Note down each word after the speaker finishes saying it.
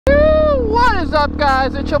What's up,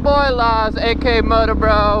 guys? It's your boy Laz, aka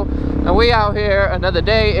MotoBroo, and we out here another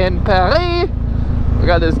day in Paris. We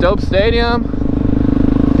got this dope stadium,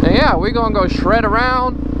 and yeah, we gonna go shred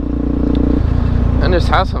around and just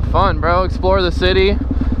have some fun, bro. Explore the city.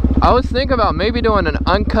 I was thinking about maybe doing an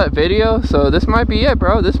uncut video, so this might be it,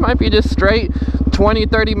 bro. This might be just straight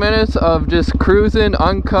 20-30 minutes of just cruising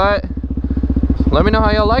uncut. Let me know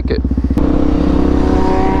how y'all like it.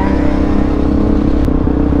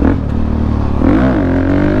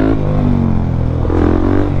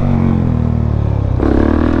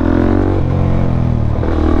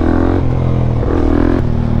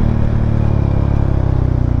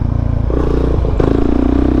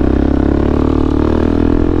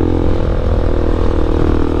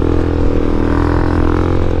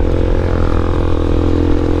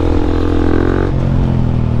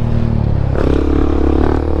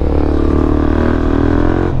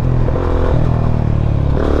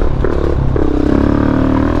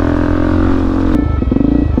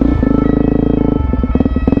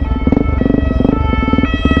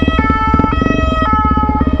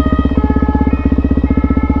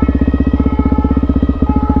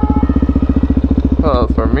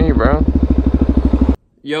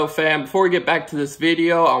 Yo fam, before we get back to this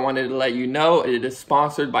video, I wanted to let you know it is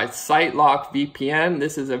sponsored by SiteLock VPN.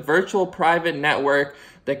 This is a virtual private network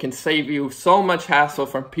that can save you so much hassle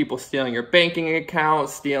from people stealing your banking account,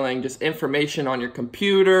 stealing just information on your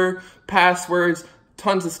computer, passwords,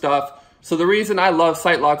 tons of stuff. So the reason I love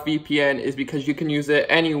SiteLock VPN is because you can use it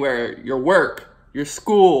anywhere, your work, your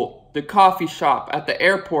school, the coffee shop, at the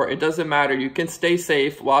airport, it doesn't matter. You can stay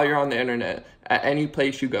safe while you're on the internet at any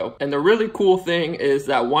place you go. And the really cool thing is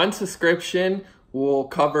that one subscription will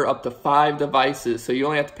cover up to 5 devices. So you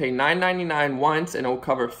only have to pay $9.99 once and it will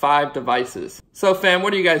cover 5 devices. So fam,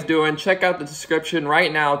 what are you guys doing? Check out the description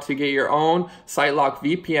right now to get your own SiteLock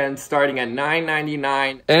VPN starting at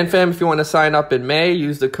 $9.99. And fam, if you want to sign up in May,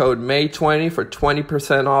 use the code May20 for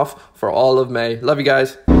 20% off for all of May. Love you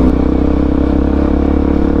guys.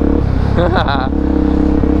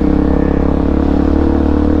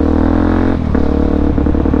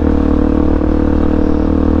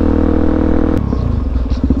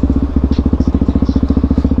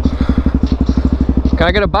 Can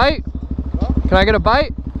I get a bite? Huh? Can I get a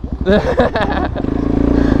bite?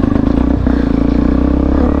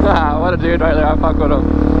 What a dude right there, I fuck with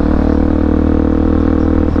him.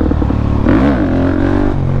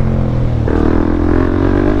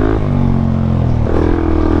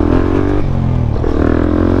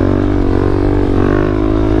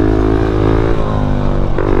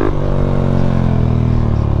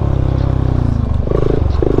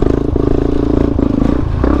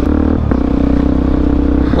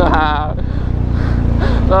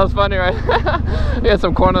 That was funny, right? You had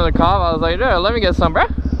some corn on the cob. I was like, yeah, let me get some, bruh.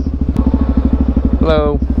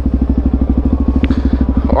 Hello.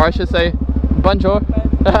 Or I should say, bonjour.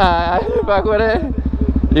 Fuck with it.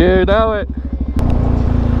 You know it.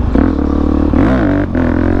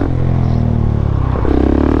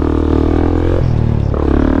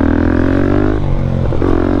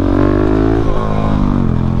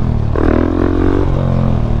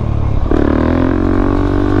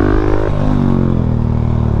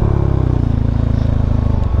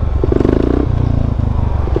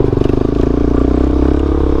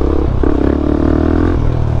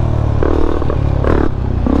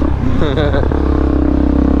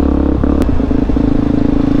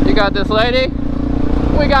 You got this, lady?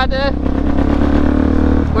 We got this.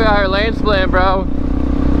 We got her lane splitting, bro.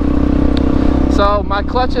 So my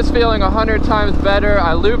clutch is feeling 100 times better.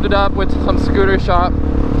 I lubed it up with some scooter shop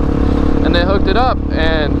and then hooked it up,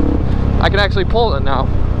 and I can actually pull it now,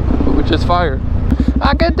 which is fire.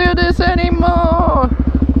 I can do this anymore.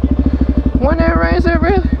 When it rains, it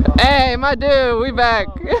really. Hey, my dude, we back.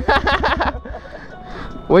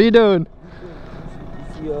 What are you doing?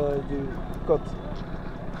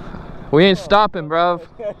 We ain't stopping, bro.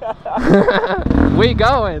 We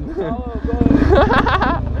going.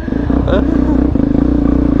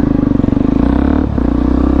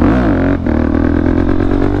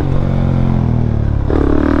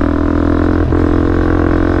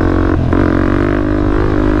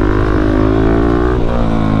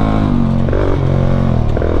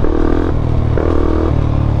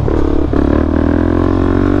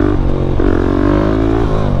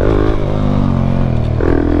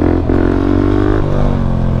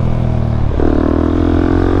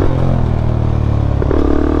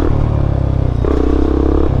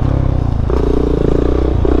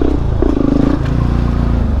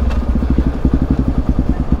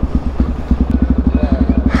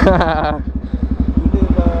 You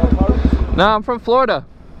live Paris? No, I'm from Florida.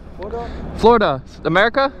 Florida.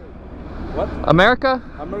 America? What? America?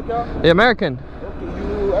 America? The American. Okay,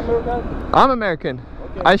 you American? I'm American.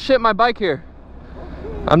 Okay. I shipped my bike here.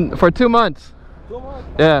 I'm for 2 months. 2 months?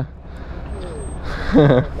 Yeah.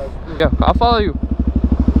 Okay. Yeah, I'll follow you.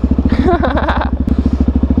 Every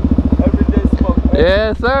day smoke. Right?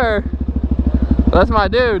 Yes, sir. That's my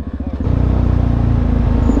dude.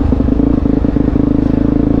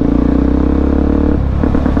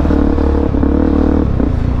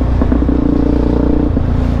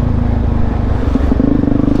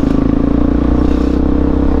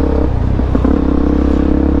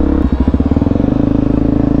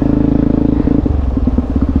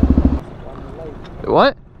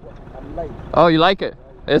 What? Oh, you like it?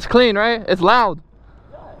 It's clean, right? It's loud.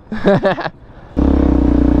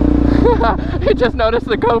 He just noticed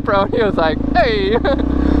the GoPro and he was like, hey.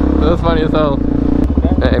 That was funny as hell.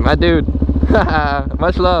 Hey, my dude.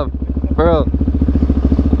 Much love, bro.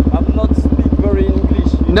 I'm not speak very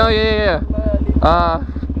English. No, yeah.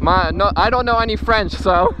 No, I don't know any French,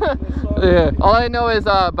 so yeah. All I know is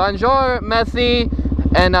bonjour, merci,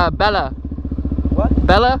 and Bella. What?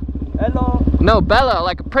 Bella? Hello. No, Bella,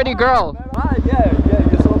 like a pretty girl. Yeah,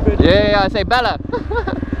 you're so pretty. Yeah, I say Bella.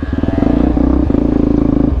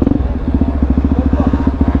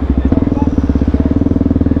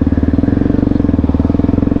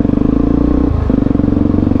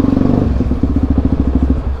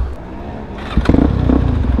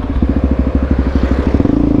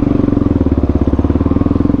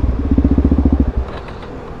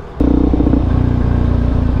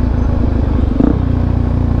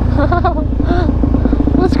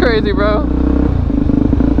 That's crazy, bro.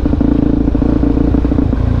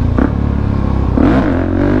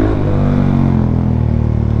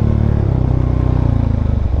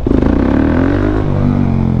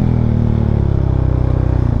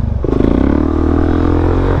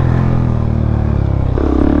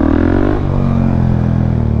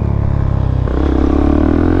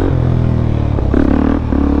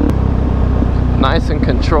 Nice and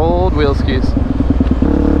controlled wheel skis.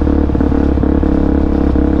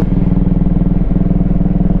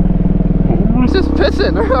 Just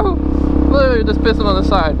pissing, bro. Literally just pissing on the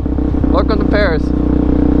side. Welcome to Paris.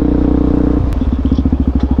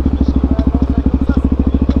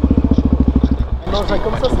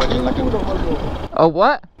 Oh,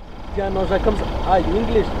 what? Ah, in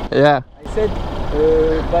English. Yeah. I said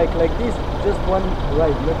bike like this, just one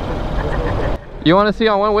ride. Not You want to see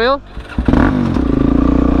on one wheel?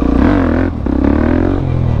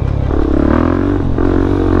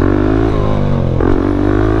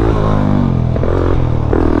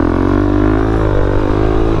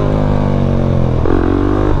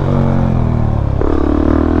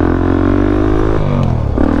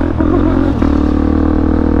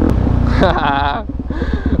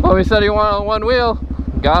 Well, he said he wanted on one wheel.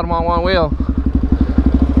 Got him on one wheel.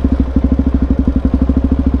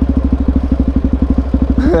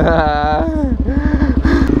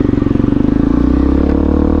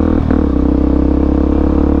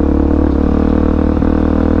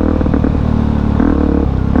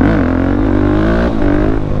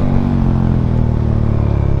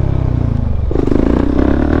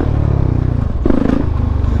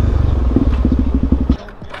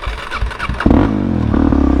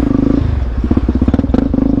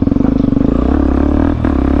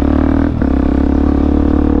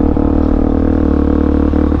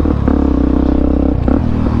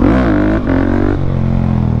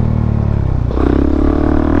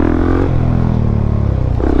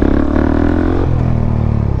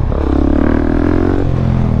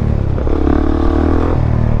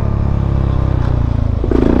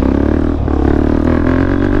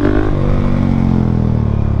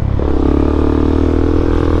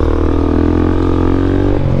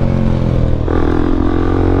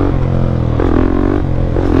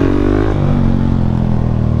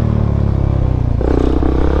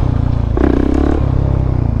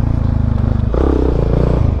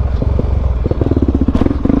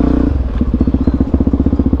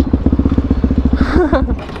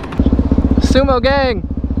 Sumo gang.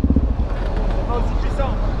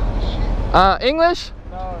 English?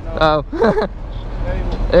 No. Oh.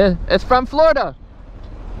 It's from Florida.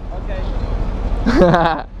 Okay.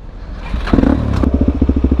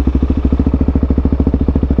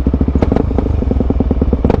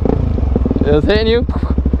 It was hitting you?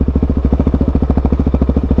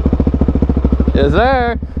 Yes,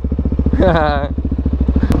 sir.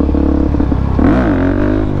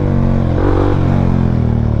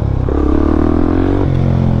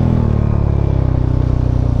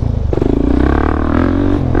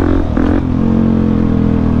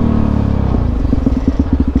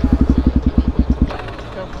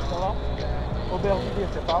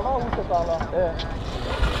 par là ou c'est par là?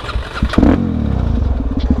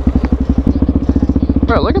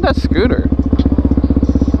 Bro, look at that scooter.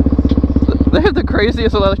 They have the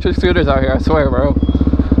craziest electric scooters out here, I swear, bro.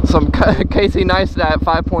 Some Casey Neistat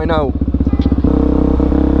 5.0.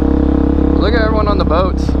 Look at everyone on the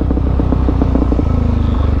boats.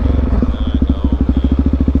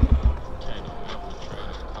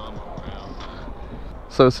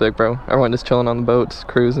 So sick, bro. Everyone just chilling on the boats,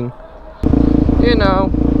 cruising. You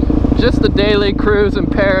know, just the daily cruise in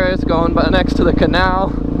Paris, going by next to the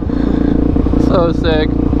canal. So sick.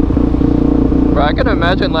 Bro, I can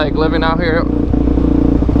imagine like living out here,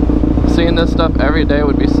 seeing this stuff every day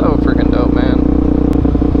would be so freaking dope, man.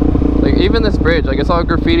 Like even this bridge, like it's all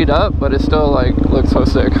graffitied up, but it still like looks so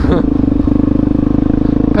sick.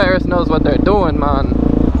 Paris knows what they're doing, man.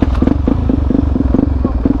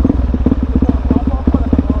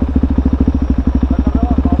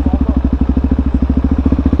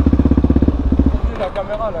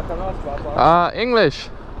 English.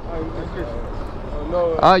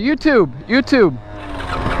 YouTube.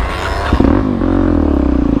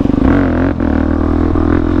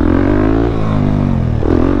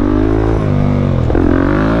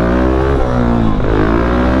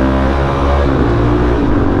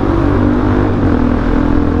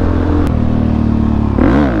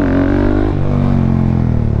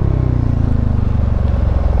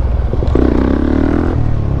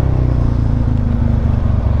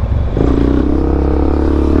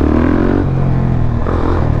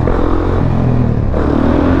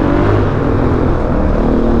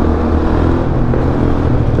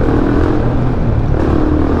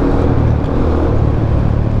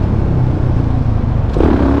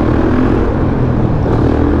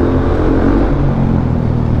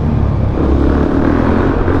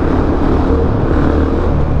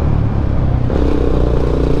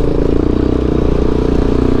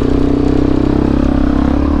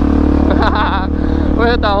 We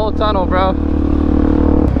hit that whole tunnel, bro.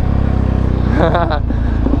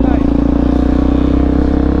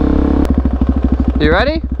 You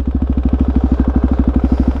ready?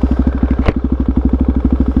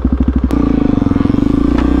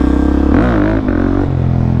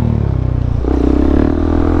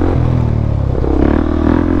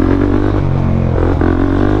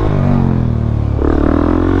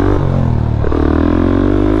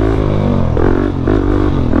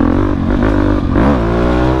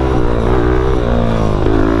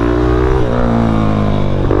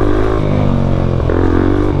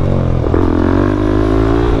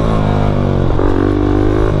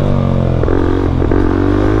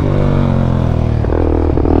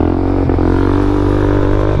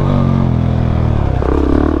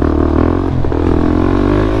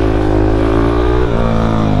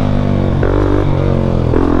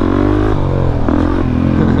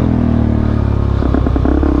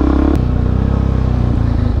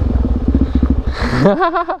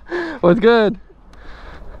 What's good?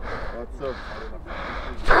 What's up?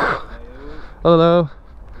 Hello.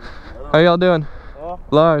 How y'all doing?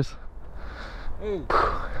 Lars. Hey.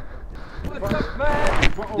 What's up,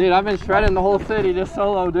 man? Dude, I've been shredding the whole city just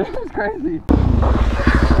solo, dude. It's crazy.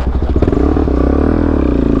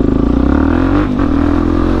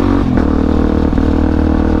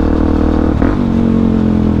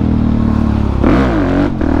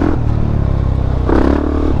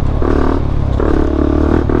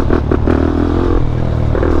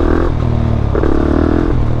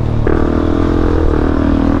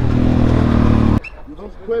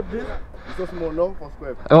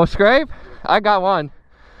 Oh, scrape? I got one.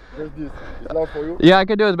 There's this. It's loud for you? Yeah, I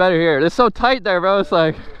could do it better here. It's so tight there, bro. It's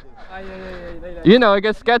like, you know, it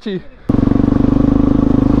gets sketchy.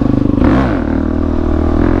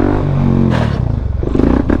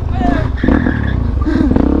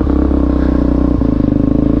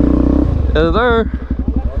 Is there?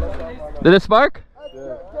 Did it spark?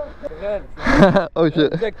 Yeah. Oh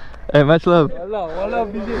shit. Hey, much love.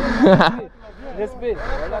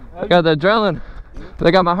 Got the adrenaline.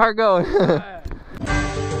 They got my heart going.